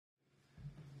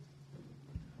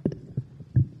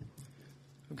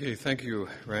Okay, thank you,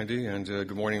 Randy, and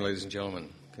good morning, ladies and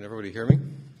gentlemen. Can everybody hear me?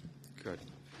 Good.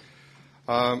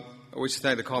 I wish to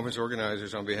thank the conference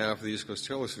organizers on behalf of the East Coast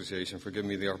Trail Association for giving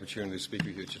me the opportunity to speak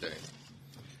with you today.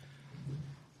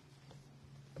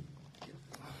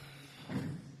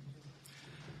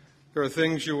 There are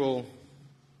things we will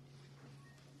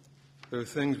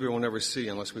never see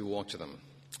unless we walk to them.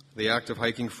 The act of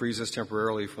hiking frees us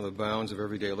temporarily from the bounds of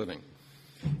everyday living.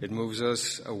 It moves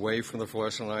us away from the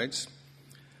fluorescent lights,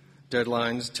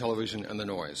 deadlines, television, and the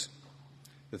noise.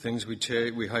 The things we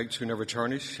hike to never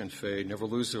tarnish and fade, never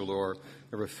lose their allure,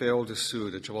 never fail to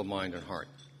soothe a troubled mind and heart.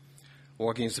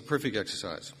 Walking is the perfect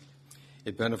exercise.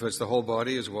 It benefits the whole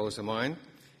body as well as the mind.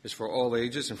 It's for all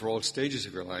ages and for all stages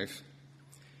of your life,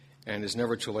 and is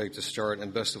never too late to start,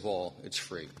 and best of all, it's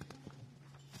free.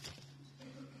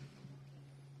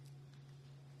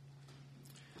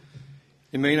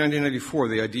 In May 1994,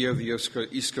 the idea of the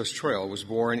East Coast Trail was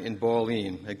born in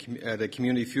Balleen at a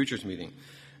community futures meeting.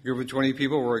 A group of 20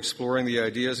 people were exploring the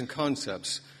ideas and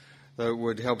concepts that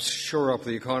would help shore up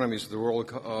the economies of the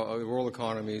world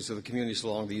economies of the communities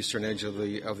along the eastern edge of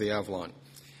the Avalon.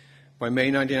 By May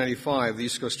 1995, the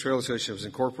East Coast Trail Association was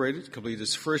incorporated, completed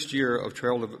its first year of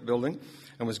trail building,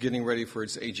 and was getting ready for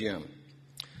its AGM.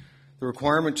 The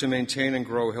requirement to maintain and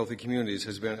grow healthy communities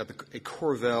has been a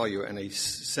core value and a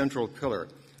central pillar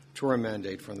to our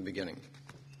mandate from the beginning.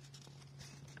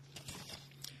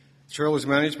 The trail is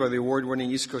managed by the award-winning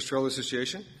East Coast Trail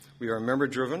Association. We are a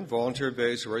member-driven,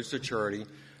 volunteer-based, registered charity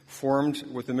formed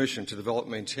with the mission to develop,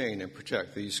 maintain, and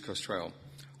protect the East Coast Trail.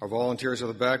 Our volunteers are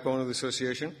the backbone of the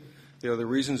association. They are the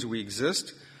reasons we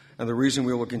exist and the reason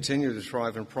we will continue to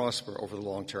thrive and prosper over the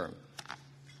long term.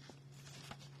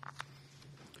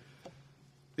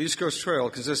 The East Coast Trail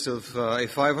consists of a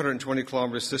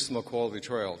 520-kilometer system of quality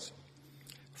trails,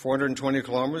 420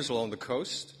 kilometers along the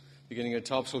coast, beginning at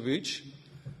Topsail Beach,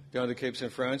 down to Cape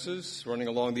St. Francis, running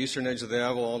along the eastern edge of the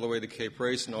Avalon all the way to Cape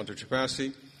Race and onto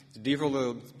Trepassey. The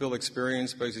Deerfield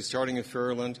experience, basically starting in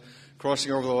Fairland,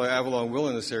 crossing over the Avalon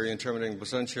Wilderness area and terminating in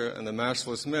Placentia, and the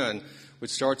Matchless Men, which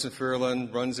starts in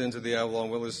Fairland, runs into the Avalon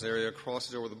Wilderness area,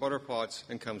 crosses over the Butterpots,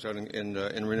 and comes out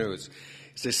in Renews.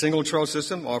 It's a single trail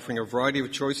system offering a variety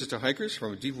of choices to hikers,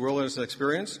 from a deep wilderness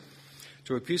experience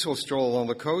to a peaceful stroll along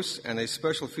the coast, and a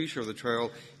special feature of the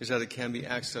trail is that it can be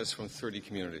accessed from 30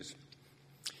 communities.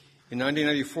 In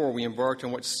 1994, we embarked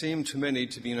on what seemed to many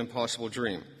to be an impossible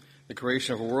dream, the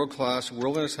creation of a world-class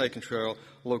wilderness hiking trail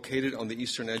located on the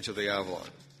eastern edge of the Avalon.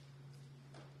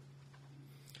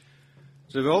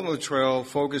 The development of the trail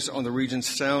focused on the region's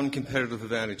sound competitive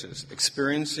advantages,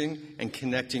 experiencing and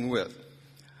connecting with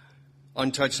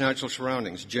untouched natural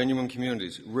surroundings, genuine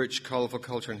communities, rich, colorful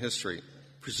culture and history,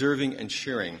 preserving and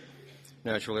sharing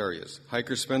natural areas.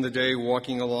 Hikers spend the day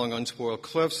walking along unspoiled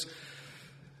cliffs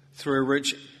through a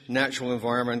rich natural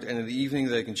environment, and in the evening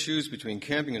they can choose between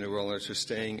camping in the wilderness or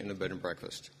staying in a bed and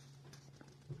breakfast.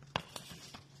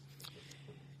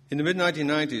 In the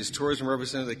mid-1990s, tourism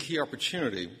represented a key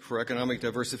opportunity for economic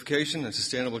diversification and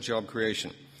sustainable job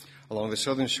creation along the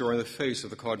southern shore in the face of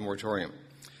the cod moratorium.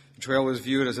 The trail is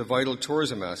viewed as a vital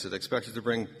tourism asset expected to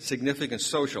bring significant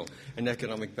social and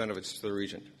economic benefits to the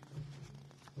region.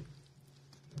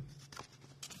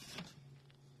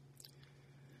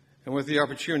 And with the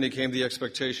opportunity came the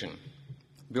expectation: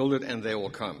 build it and they will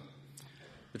come.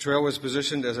 The trail was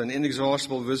positioned as an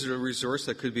inexhaustible visitor resource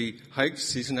that could be hiked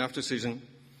season after season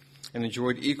and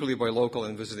enjoyed equally by local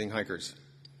and visiting hikers.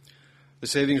 The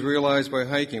savings realized by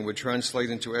hiking would translate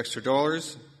into extra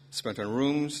dollars spent on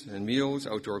rooms and meals,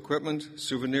 outdoor equipment,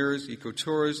 souvenirs,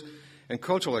 eco-tours, and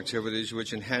cultural activities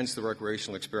which enhance the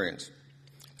recreational experience.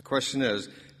 The question is,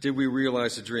 did we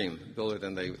realize the dream? Build it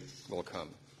and they will come.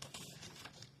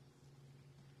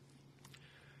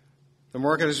 The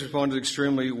market has responded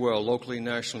extremely well, locally,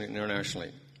 nationally, and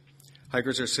internationally.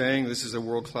 Hikers are saying this is a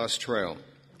world-class trail.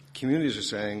 Communities are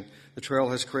saying the trail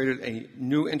has created a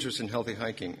new interest in healthy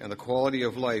hiking, and the quality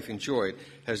of life enjoyed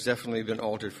has definitely been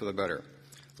altered for the better.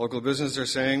 Local businesses are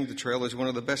saying the trail is one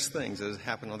of the best things that has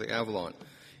happened on the Avalon.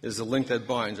 It is the link that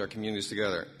binds our communities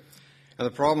together. And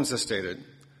the province has stated,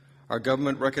 our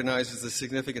government recognizes the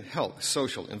significant health,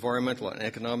 social, environmental, and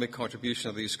economic contribution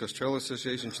of the East Coast Trail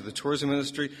Association to the tourism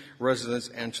industry, residents,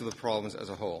 and to the province as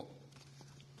a whole.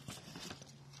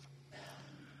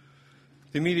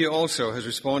 The media also has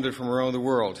responded from around the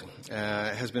world,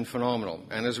 has been phenomenal,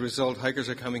 and as a result, hikers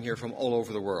are coming here from all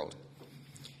over the world.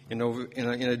 In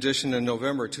addition, in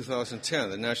November 2010,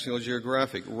 the National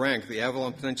Geographic ranked the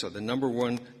Avalon Peninsula the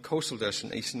 #1 coastal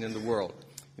destination in the world.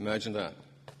 Imagine that.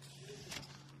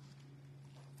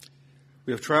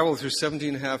 We have traveled through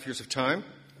 17 and a half years of time,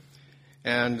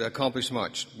 and accomplished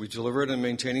much. We delivered in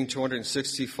maintaining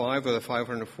 265 of the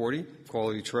 540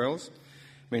 quality trails,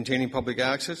 maintaining public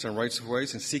access and rights of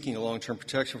ways, and seeking a long-term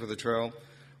protection for the trail,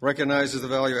 recognizes the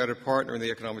value-added partner in the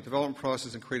economic development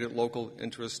process, and created local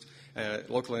interest,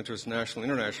 national,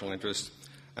 international interest,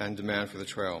 and demand for the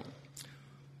trail.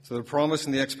 So the promise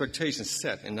and the expectations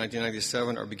set in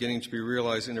 1997 are beginning to be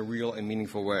realized in a real and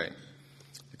meaningful way.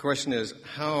 The question is,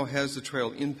 how has the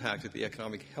trail impacted the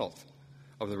economic health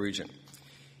of the region?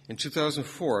 In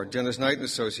 2004, Dennis Knight and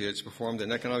Associates performed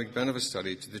an economic benefit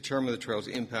study to determine the trail's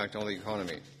impact on the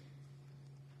economy.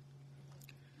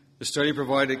 The study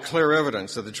provided clear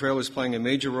evidence that the trail is playing a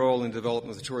major role in the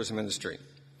development of the tourism industry.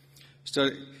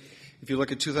 If you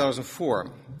look at 2004,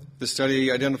 the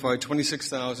study identified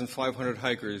 26,500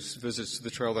 hikers visits to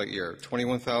the trail that year,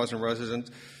 21,000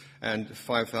 resident and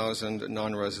 5,000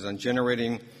 non-resident,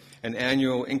 generating an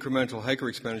annual incremental hiker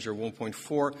expenditure of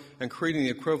 1.4 and creating the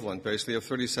equivalent, basically, of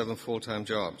 37 full-time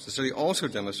jobs. The study also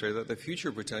demonstrated that the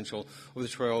future potential of the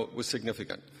trail was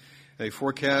significant. A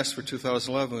forecast for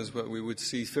 2011 was that we would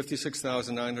see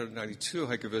 56,992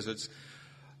 hiker visits,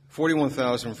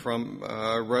 41,000 from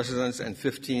residents and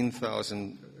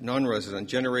 15,000 non-resident,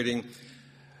 generating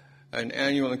an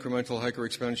annual incremental hiker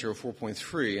expenditure of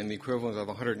 4.3 and the equivalent of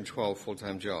 112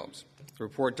 full-time jobs. The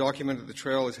report documented the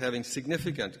trail as having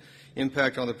significant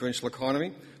impact on the provincial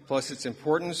economy, plus its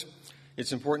importance.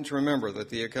 It's important to remember that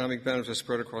the economic benefits are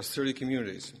spread across 30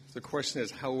 communities. The question is,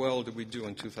 how well did we do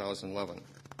in 2011?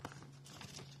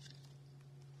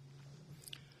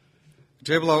 The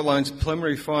table outlines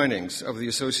preliminary findings of the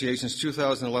Association's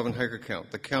 2011 hiker count.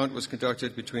 The count was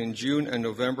conducted between June and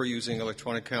November using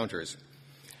electronic counters.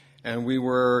 And we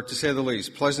were, to say the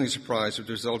least, pleasantly surprised with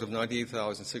the result of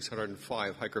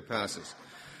 98,605 hiker passes.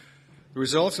 The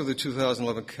results of the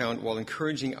 2011 count, while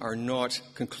encouraging, are not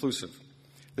conclusive.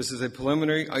 This is a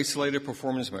preliminary, isolated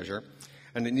performance measure,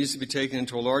 and it needs to be taken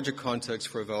into a larger context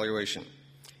for evaluation,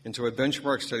 into a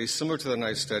benchmark study similar to the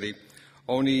Knight study.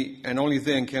 Only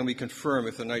then can we confirm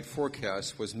if the Knight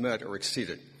forecast was met or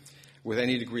exceeded with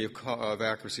any degree of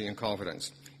accuracy and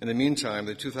confidence. In the meantime,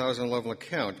 the 2011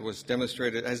 account has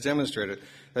demonstrated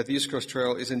that the East Coast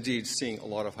Trail is indeed seeing a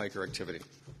lot of hiker activity.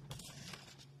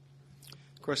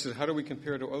 The question is, how do we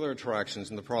compare to other attractions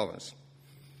in the province?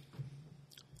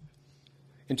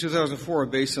 In 2004,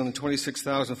 based on the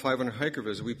 26,500 hiker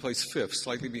visits, we placed fifth,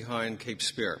 slightly behind Cape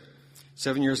Spear.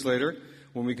 7 years later,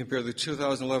 when we compare the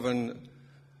 2011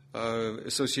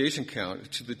 association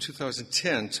count to the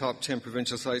 2010 top 10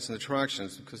 provincial sites and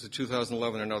attractions, because the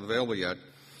 2011 are not available yet,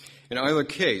 in either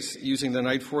case, using the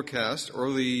Knight forecast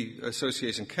or the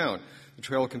association count, the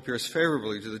trail compares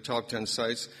favorably to the top 10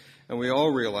 sites, and we all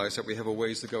realize that we have a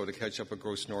ways to go to catch up with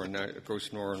Gross Moor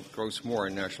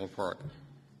National Park.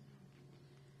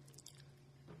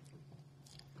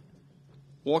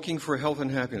 Walking for health and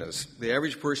happiness. The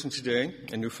average person today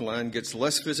in Newfoundland gets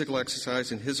less physical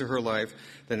exercise in his or her life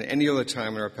than any other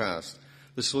time in our past.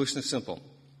 The solution is simple.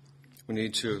 We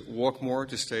need to walk more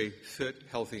to stay fit,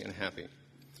 healthy, and happy.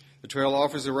 The trail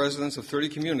offers the residents of 30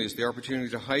 communities the opportunity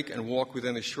to hike and walk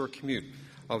within a short commute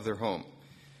of their home.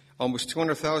 Almost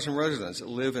 200,000 residents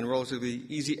live in relatively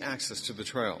easy access to the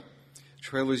trail. The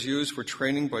trail is used for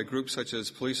training by groups such as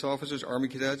police officers, Army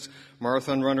cadets,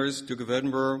 marathon runners, Duke of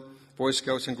Edinburgh, Boy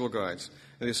Scouts, and Girl Guides.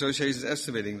 And the association is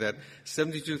estimating that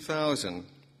 72,000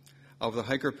 of the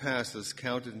hiker passes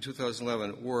counted in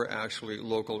 2011 were actually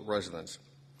local residents.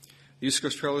 The East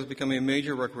Coast Trail has become a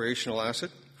major recreational asset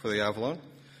for the Avalon,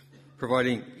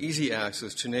 providing easy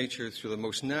access to nature through the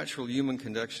most natural human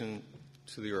connection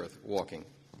to the earth, walking.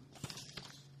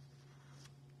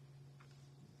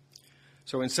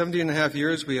 So in 17 and a half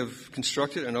years, we have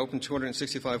constructed and opened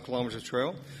 265 kilometers of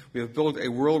trail. We have built a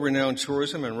world-renowned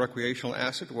tourism and recreational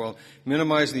asset while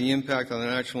minimizing the impact on the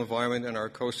natural environment and our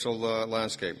coastal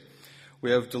landscape.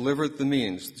 We have delivered the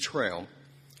means, the trail,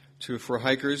 for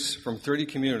hikers from 30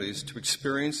 communities to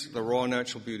experience the raw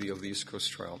natural beauty of the East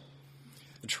Coast Trail.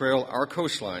 The trail, our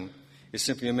coastline, is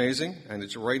simply amazing, and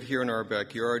it's right here in our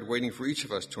backyard waiting for each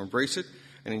of us to embrace it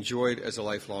and enjoy it as a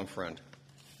lifelong friend.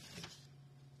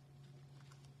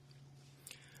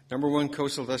 Number one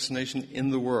coastal destination in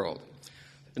the world.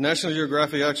 The National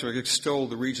Geographic actually extolled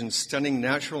the region's stunning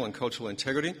natural and cultural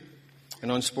integrity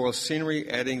and unspoiled scenery,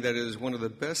 adding that it is one of the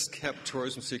best-kept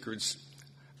tourism secrets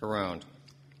around.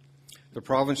 The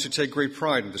province should take great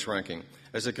pride in this ranking,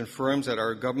 as it confirms that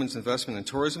our government's investment in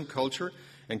tourism, culture,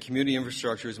 and community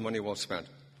infrastructure is money well spent.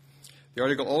 The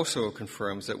article also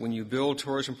confirms that when you build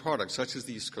tourism products, such as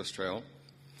the East Coast Trail,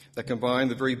 that combine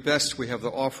the very best we have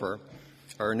to offer,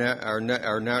 our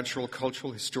natural,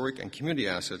 cultural, historic, and community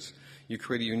assets, you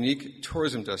create a unique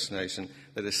tourism destination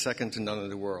that is second to none in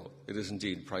the world. It is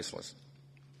indeed priceless.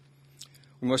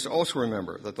 We must also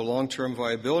remember that the long-term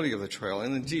viability of the trail,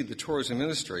 and indeed the tourism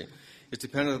industry, is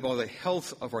dependent upon the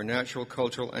health of our natural,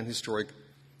 cultural, and historic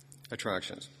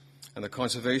attractions. And the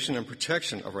conservation and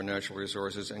protection of our natural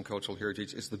resources and cultural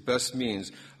heritage is the best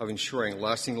means of ensuring a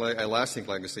lasting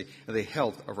legacy and the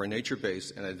health of our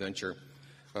nature-based and adventure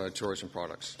tourism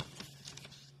products.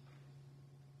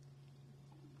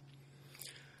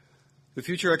 The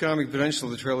future economic potential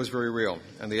of the trail is very real,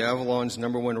 and the Avalon's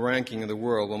 #1 ranking in the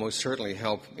world will most certainly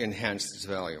help enhance its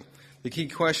value. The key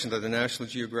question that the National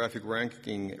Geographic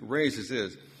ranking raises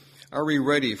is, are we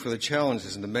ready for the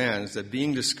challenges and demands that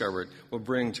being discovered will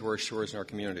bring to our shores and our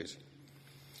communities?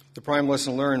 The prime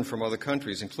lesson learned from other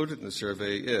countries included in the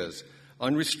survey is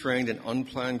unrestrained and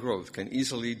unplanned growth can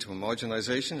easily lead to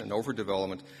homogenization and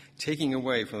overdevelopment, taking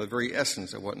away from the very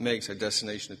essence of what makes a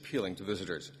destination appealing to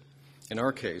visitors. In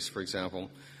our case, for example,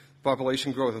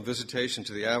 population growth and visitation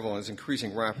to the Avalon is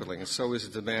increasing rapidly, and so is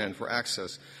the demand for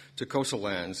access to coastal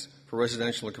lands for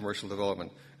residential and commercial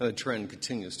development, and the trend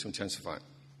continues to intensify.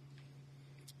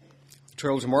 The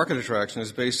trail's market attraction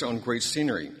is based on great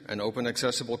scenery, an open,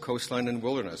 accessible coastline and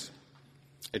wilderness,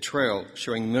 a trail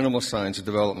showing minimal signs of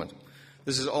development.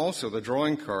 This is also the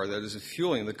drawing card that is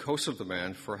fueling the coastal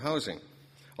demand for housing,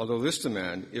 although this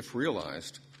demand, if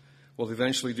realized, will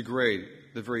eventually degrade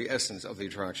the very essence of the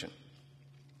attraction.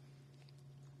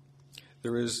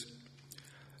 There is,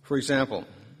 for example,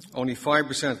 only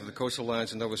 5% of the coastal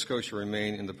lands in Nova Scotia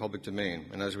remain in the public domain,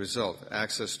 and as a result,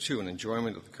 access to and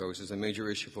enjoyment of the coast is a major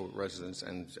issue for residents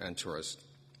and tourists.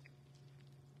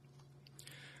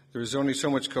 There is only so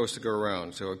much coast to go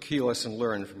around, so a key lesson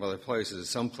learned from other places is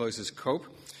some places cope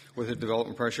with the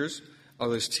development pressures,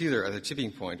 others teeter at the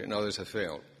tipping point, and others have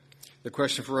failed. The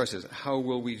question for us is, how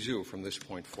will we do from this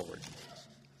point forward?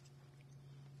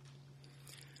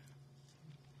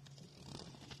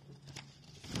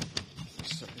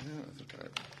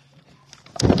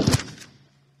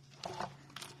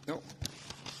 No,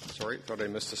 sorry, thought I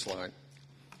missed a slide.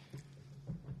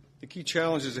 The key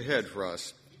challenges ahead for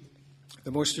us.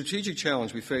 The most strategic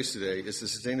challenge we face today is the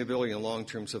sustainability and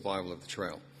long-term survival of the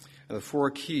trail. And the 4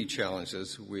 key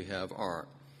challenges we have are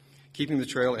keeping the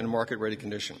trail in market-ready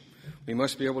condition. We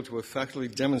must be able to effectively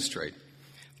demonstrate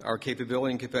our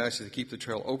capability and capacity to keep the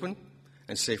trail open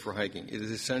and safe for hiking. It is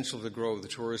essential to grow the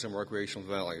tourism and recreational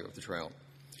value of the trail.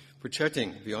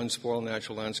 Protecting the unspoiled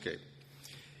natural landscape.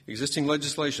 Existing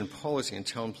legislation, policy, and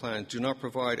town plans do not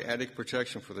provide adequate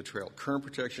protection for the trail. Current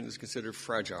protection is considered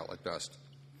fragile at best.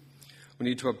 We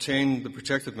need to obtain the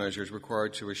protective measures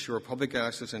required to assure public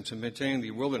access and to maintain the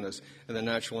wilderness and the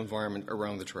natural environment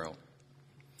around the trail.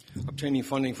 Obtaining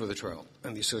funding for the trail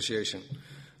and the association.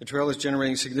 The trail is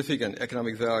generating significant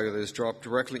economic value that is dropped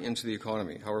directly into the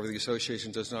economy. However, the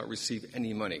association does not receive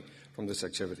any money from this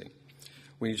activity.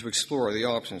 We need to explore the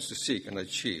options to seek and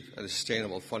achieve a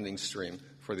sustainable funding stream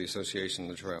for the association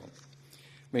and the trail.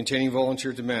 Maintaining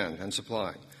volunteer demand and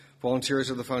supply. Volunteers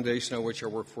are the foundation on which our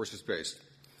workforce is based.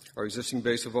 Our existing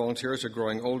base of volunteers are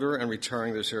growing older and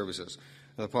retiring their services,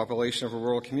 and the population of our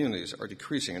rural communities are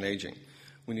decreasing and aging.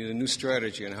 We need a new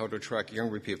strategy on how to attract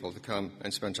younger people to come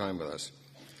and spend time with us.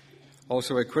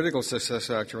 Also, a critical success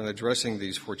factor in addressing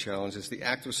these 4 challenges is the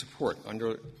active support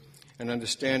and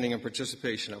understanding and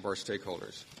participation of our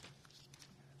stakeholders.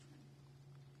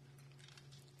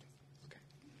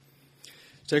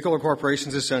 Stakeholder cooperation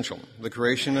is essential. The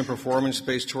creation and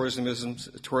performance-based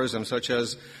tourism such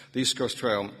as the East Coast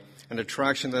Trail, an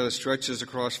attraction that stretches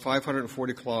across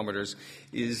 540 kilometers,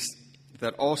 is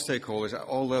that all stakeholders at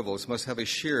all levels must have a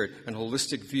shared and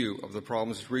holistic view of the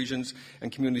problems, regions,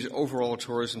 and communities' overall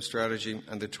tourism strategy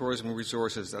and the tourism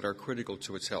resources that are critical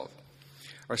to its health.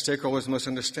 Our stakeholders must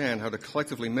understand how to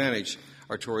collectively manage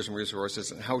our tourism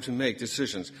resources and how to make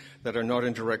decisions that are not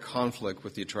in direct conflict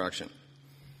with the attraction.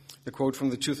 The quote from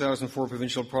the 2004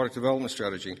 Provincial Product Development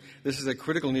Strategy, "This is a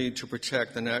critical need to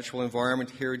protect the natural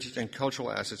environment, heritage, and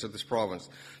cultural assets of this province.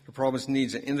 The province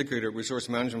needs an integrated resource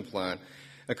management plan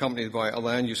accompanied by a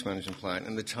land use management plan,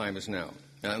 and the time is now."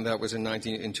 And that was in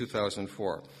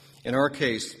 2004. In our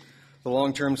case, the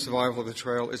long-term survival of the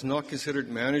trail is not considered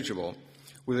manageable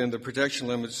within the protection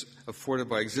limits afforded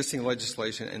by existing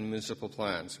legislation and municipal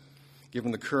plans,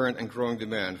 given the current and growing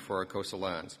demand for our coastal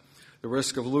lands. The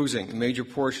risk of losing major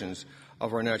portions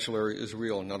of our natural area is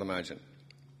real, not imagined.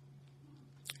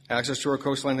 Access to our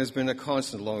coastline has been a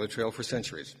constant along the trail for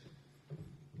centuries.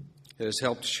 It has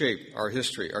helped shape our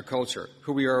history, our culture,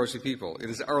 who we are as a people. It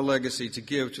is our legacy to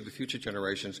give to the future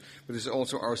generations, but it is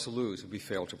also ours to lose if we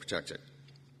fail to protect it.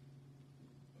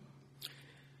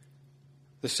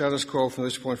 The status quo from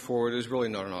this point forward is really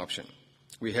not an option.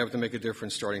 We have to make a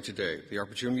difference starting today. The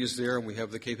opportunity is there, and we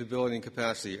have the capability and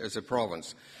capacity as a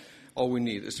province. All we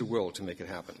need is the will to make it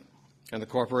happen. And the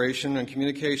cooperation and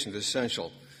communication is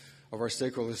essential of our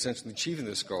stakeholders essentially achieving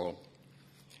this goal,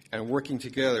 and working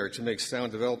together to make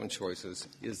sound development choices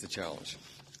is the challenge.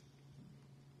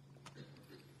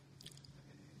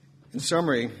 In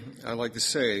summary, I'd like to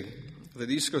say that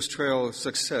the East Coast Trail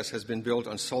success has been built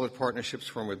on solid partnerships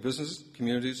formed with businesses,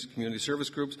 communities, community service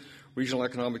groups, regional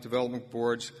economic development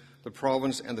boards, the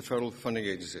province, and the federal funding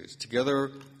agencies.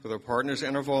 Together with our partners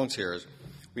and our volunteers,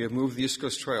 we have moved the East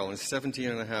Coast Trail in 17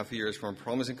 and a half years from a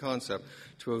promising concept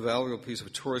to a valuable piece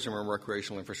of tourism and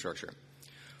recreational infrastructure.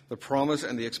 The promise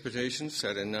and the expectations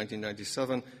set in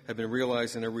 1997 have been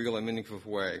realized in a real and meaningful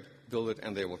way. Build it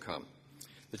and they will come.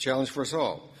 The challenge for us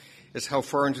all is how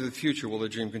far into the future will the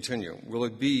dream continue? Will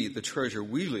it be the treasure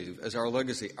we leave as our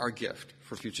legacy, our gift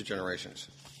for future generations?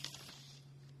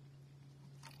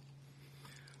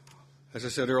 As I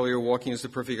said earlier, walking is the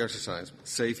perfect exercise.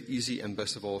 Safe, easy, and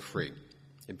best of all, free.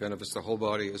 It benefits the whole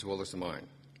body as well as the mind.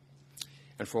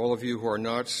 And for all of you who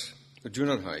do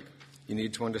not hike, you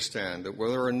need to understand that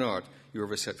whether or not you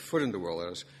ever set foot in the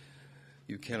wilderness,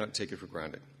 you cannot take it for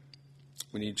granted.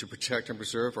 We need to protect and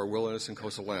preserve our wilderness and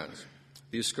coastal lands.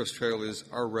 The East Coast Trail is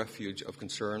our refuge of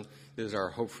concern. It is our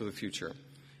hope for the future.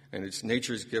 And it's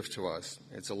nature's gift to us.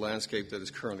 It's a landscape that is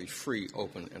currently free,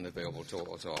 open, and available to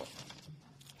us all.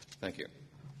 Thank you.